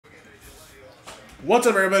What's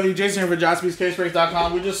up, everybody? Jason here for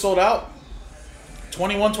JaspysCaseBreaks.com. We just sold out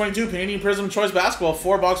 21-22 Panini Prizm Choice Basketball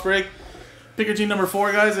 4-box break. Pick your team number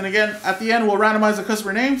 4, guys. And again, at the end, we'll randomize the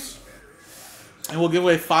customer names, and we'll give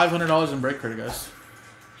away $500 in break credit, guys.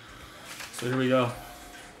 So here we go.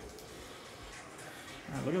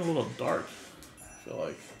 Right, looking a little dark, I feel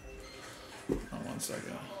like. Oh, 1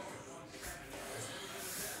 second.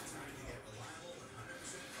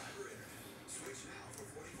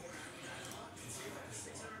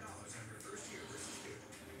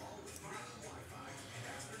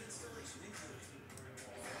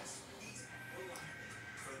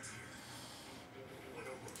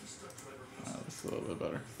 That's a little bit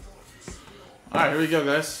better. All right, here we go,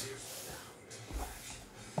 guys.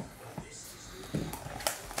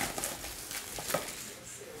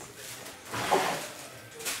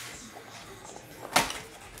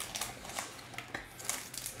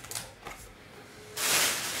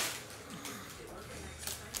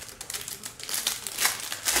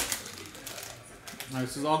 All right,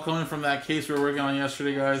 this is all coming from that case we were working on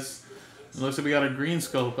yesterday, guys. It looks like we got a green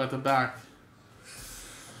scope at the back.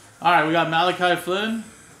 All right, we got Malachi Flynn,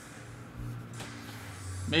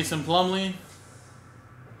 Mason Plumlee,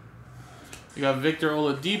 we got Victor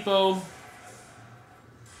Oladipo,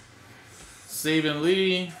 Saban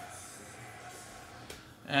Lee,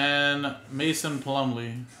 and Mason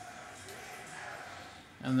Plumlee.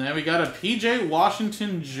 And then we got a PJ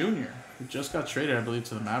Washington Jr., who just got traded, I believe,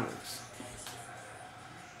 to the Mavericks.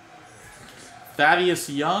 Thaddeus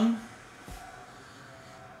Young.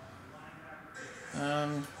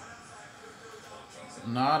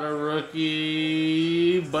 Not a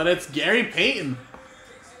rookie, but it's Gary Payton.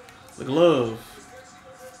 The glove.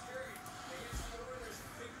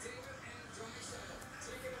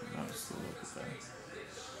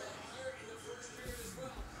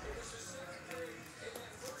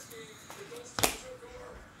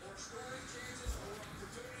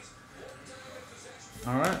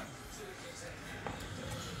 All right.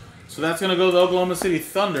 So that's going to go to the Oklahoma City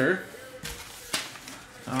Thunder.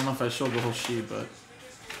 I don't know if I showed the whole sheet, but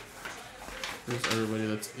here's everybody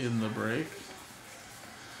that's in the break.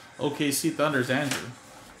 OKC Thunder's Andrew.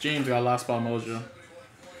 James got last spot mojo.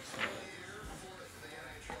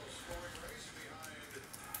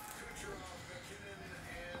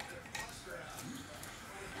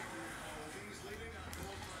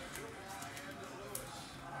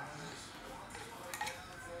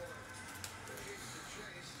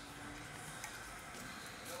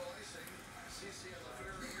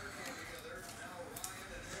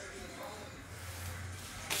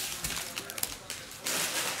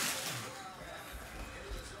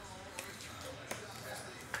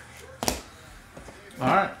 All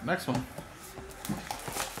right, next one.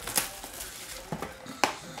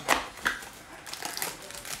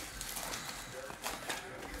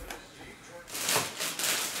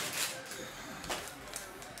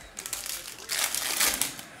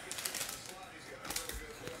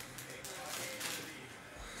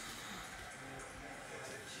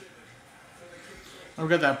 We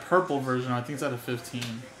got that purple version. I think it's out of 15.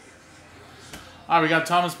 All right, we got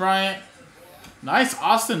Thomas Bryant. Nice,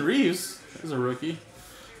 Austin Reeves. There's a rookie.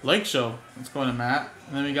 Lake Show. Let's go to Matt.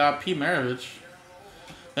 And then we got Pete Maravich.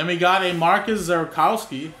 Then we got a Marcus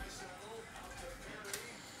Zarkowski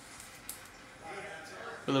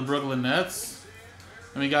for the Brooklyn Nets.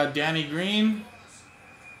 And we got Danny Green.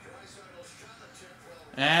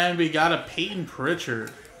 And we got a Peyton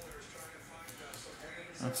Pritchard.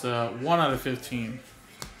 That's a 1 out of 15.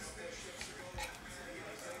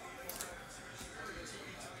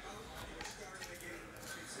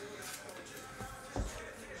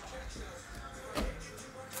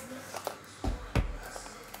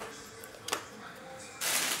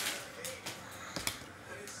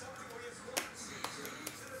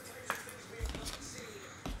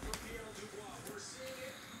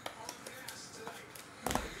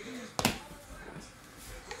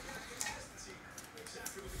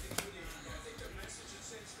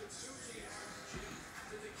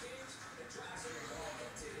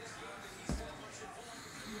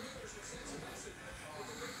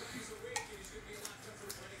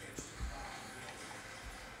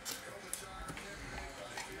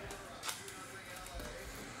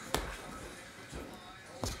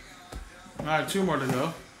 All right, 2 more to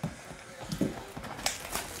go.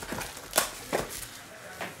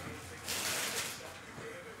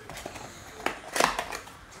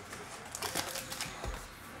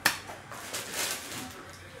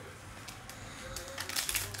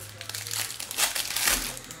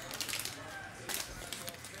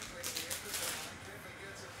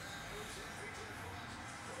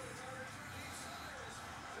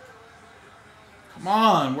 Come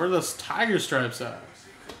on, where are those tiger stripes at?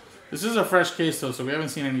 This is a fresh case though, so we haven't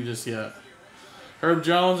seen any just yet. Herb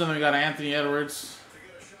Jones, and then we got Anthony Edwards,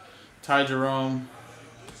 Ty Jerome,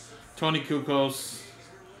 Tony Kukoc,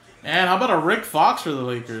 and how about a Rick Fox for the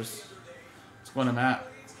Lakers? Let's go to Matt.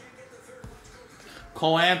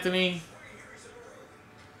 Cole Anthony.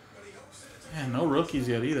 Man, no rookies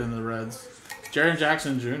yet either in the Reds. Jaren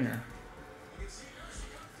Jackson Jr.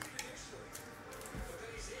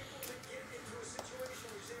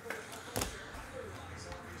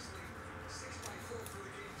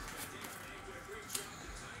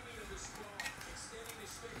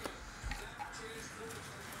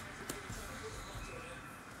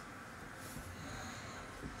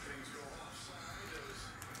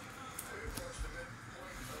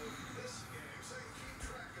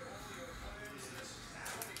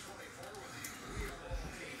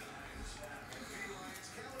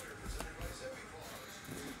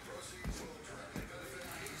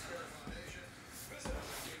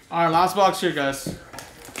 All right, last box here, guys.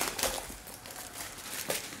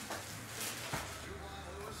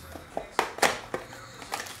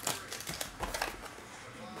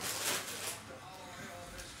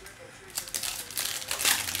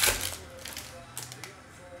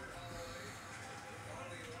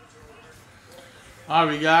 All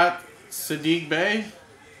right, we got Sadiq Bey,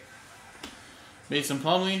 Mason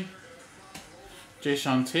Plumlee,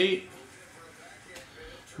 Jayshawn Tate,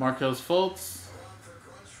 Markelle Fultz,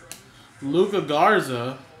 Luka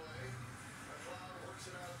Garza,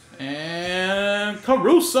 and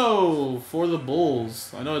Caruso for the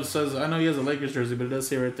Bulls. I know it says, I know he has a Lakers jersey, but it does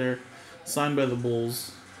say right there, signed by the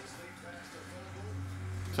Bulls.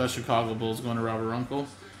 So Chicago Bulls going to Robert Runkle.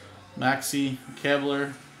 Maxi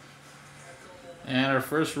Kevler. And our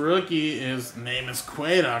first rookie is Neemias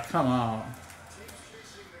Queta. Come on.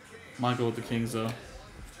 Michael with the Kings though.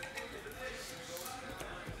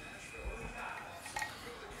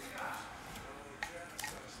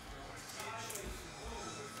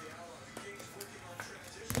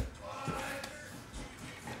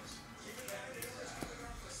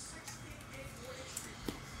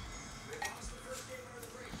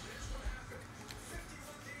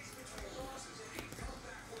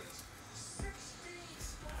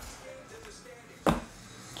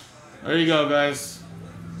 There you go, guys.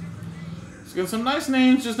 Let's get some nice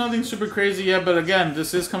names, just nothing super crazy yet. But again,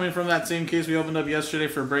 this is coming from that same case we opened up yesterday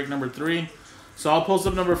for break number 3. So I'll post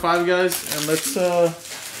up number 5, guys, and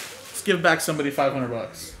let's give back somebody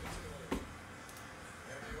 $500.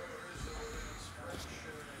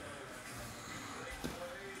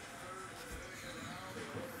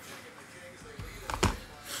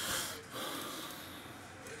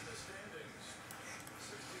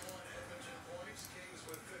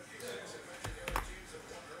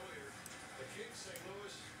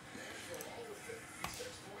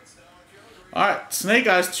 All right, Snake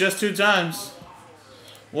Eyes just 2 times.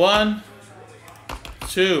 1,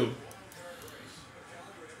 2.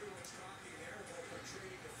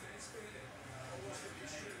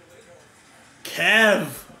 Kev.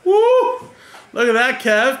 Woo! Look at that,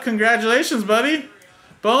 Kev. Congratulations, buddy.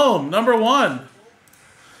 Boom. Number 1.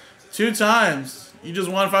 2 times. You just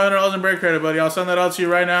won $500 in break credit, buddy. I'll send that out to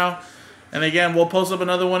you right now. And again, we'll post up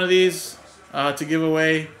another one of these to give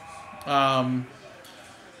away.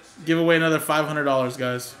 Give away another $500,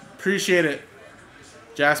 guys. Appreciate it.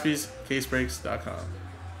 JaspysCaseBreaks.com.